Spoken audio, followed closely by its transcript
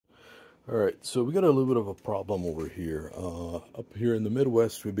Alright, so we got a little bit of a problem over here. Up here in the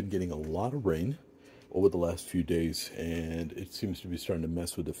Midwest, we've been getting a lot of rain over the last few days, and it seems to be starting to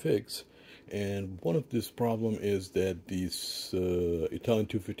mess with the figs. And one of this problem is that these Italian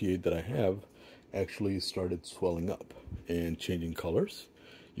 258 that I have actually started swelling up and changing colors.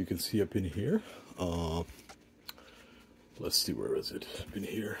 You can see up in here. Let's see, where is it? Up in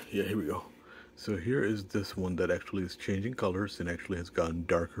here. Yeah, here we go. So here is this one that actually is changing colors and actually has gotten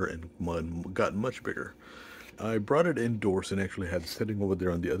darker and gotten much bigger. I brought it indoors and actually had it sitting over there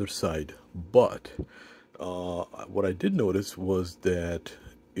on the other side. But what I did notice was that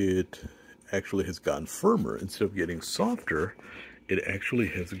it actually has gotten firmer. Instead of getting softer, it actually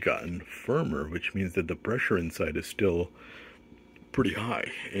has gotten firmer, which means that the pressure inside is still pretty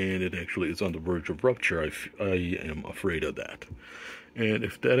high, and it actually is on the verge of rupture. I am afraid of that. And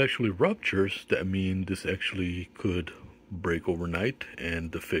if that actually ruptures, that means this actually could break overnight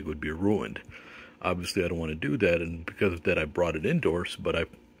and the fig would be ruined. Obviously, I don't want to do that, and because of that, I brought it indoors, but I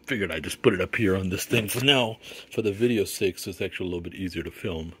figured I'd just put it up here on this thing for now, for the video's sake, so it's actually a little bit easier to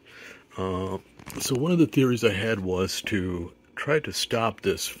film. So one of the theories I had was to try to stop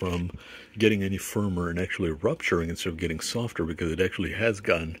this from getting any firmer and actually rupturing instead of getting softer, because it actually has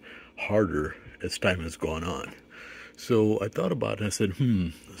gotten harder as time has gone on. So I thought about it and I said,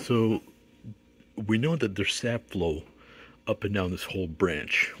 so we know that there's sap flow up and down this whole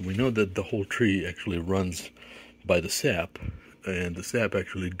branch. We know that the whole tree actually runs by the sap, and the sap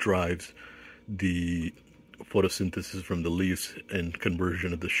actually drives the photosynthesis from the leaves and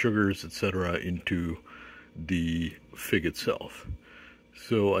conversion of the sugars, etc., into the fig itself.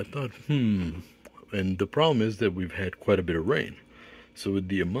 So I thought, and the problem is that we've had quite a bit of rain. So with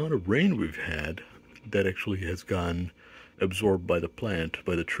the amount of rain we've had, that actually has gone absorbed by the plant,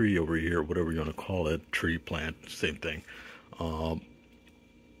 by the tree over here, whatever you want to call it, tree, plant, same thing.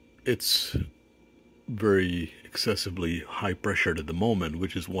 It's very excessively high pressured at the moment,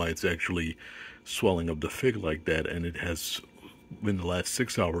 which is why it's actually swelling of the fig like that. And it has, in the last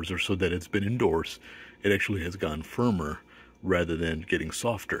 6 hours or so that it's been indoors, it actually has gone firmer rather than getting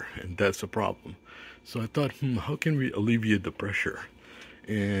softer, and that's a problem. So I thought, how can we alleviate the pressure?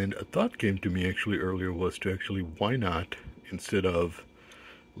 And a thought came to me actually earlier was to actually, why not, instead of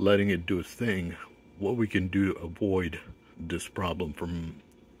letting it do its thing, what we can do to avoid this problem from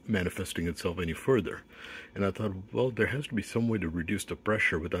manifesting itself any further. And I thought, well, there has to be some way to reduce the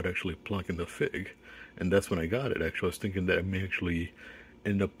pressure without actually plucking the fig. And that's when I got it. Actually, I was thinking that I may actually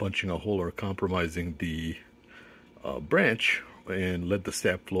end up punching a hole or compromising the branch and let the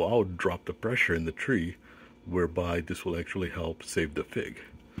sap flow out, drop the pressure in the tree, whereby this will actually help save the fig.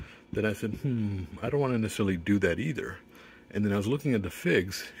 Then I said, I don't want to necessarily do that either. And then I was looking at the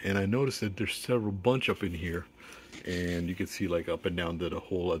figs, and I noticed that there's several bunch up in here, and you can see like up and down the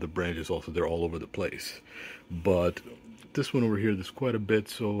whole other branches also, they're all over the place. But this one over here, there's quite a bit.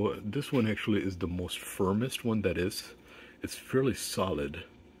 So this one actually is the most firmest one that is. It's fairly solid,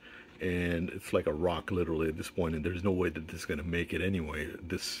 and it's like a rock literally at this point, and there's no way that this is going to make it anyway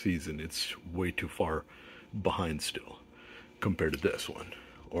this season. It's way too far behind still compared to this one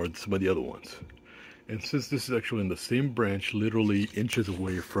or some of the other ones. And since this is actually in the same branch, literally inches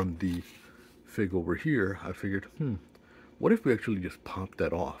away from the fig over here, I figured, what if we actually just pop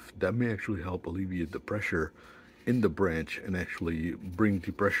that off? That may actually help alleviate the pressure in the branch and actually bring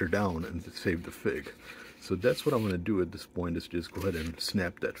the pressure down and save the fig. So that's what I'm going to do at this point, is just go ahead and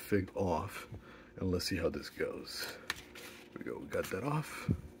snap that fig off, and let's see how this goes. Here we go, we got that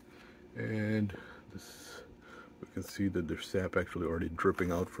off, and this, we can see that there's sap actually already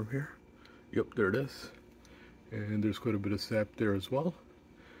dripping out from here. Yep, there it is. And there's quite a bit of sap there as well.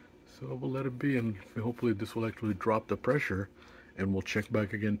 So we'll let it be, and hopefully this will actually drop the pressure, and we'll check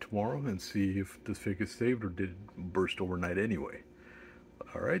back again tomorrow and see if this fig is saved or did it burst overnight anyway.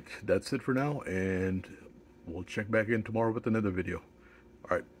 Alright, that's it for now, and we'll check back in tomorrow with another video.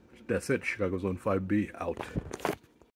 Alright, that's it. Chicago Zone 5B out.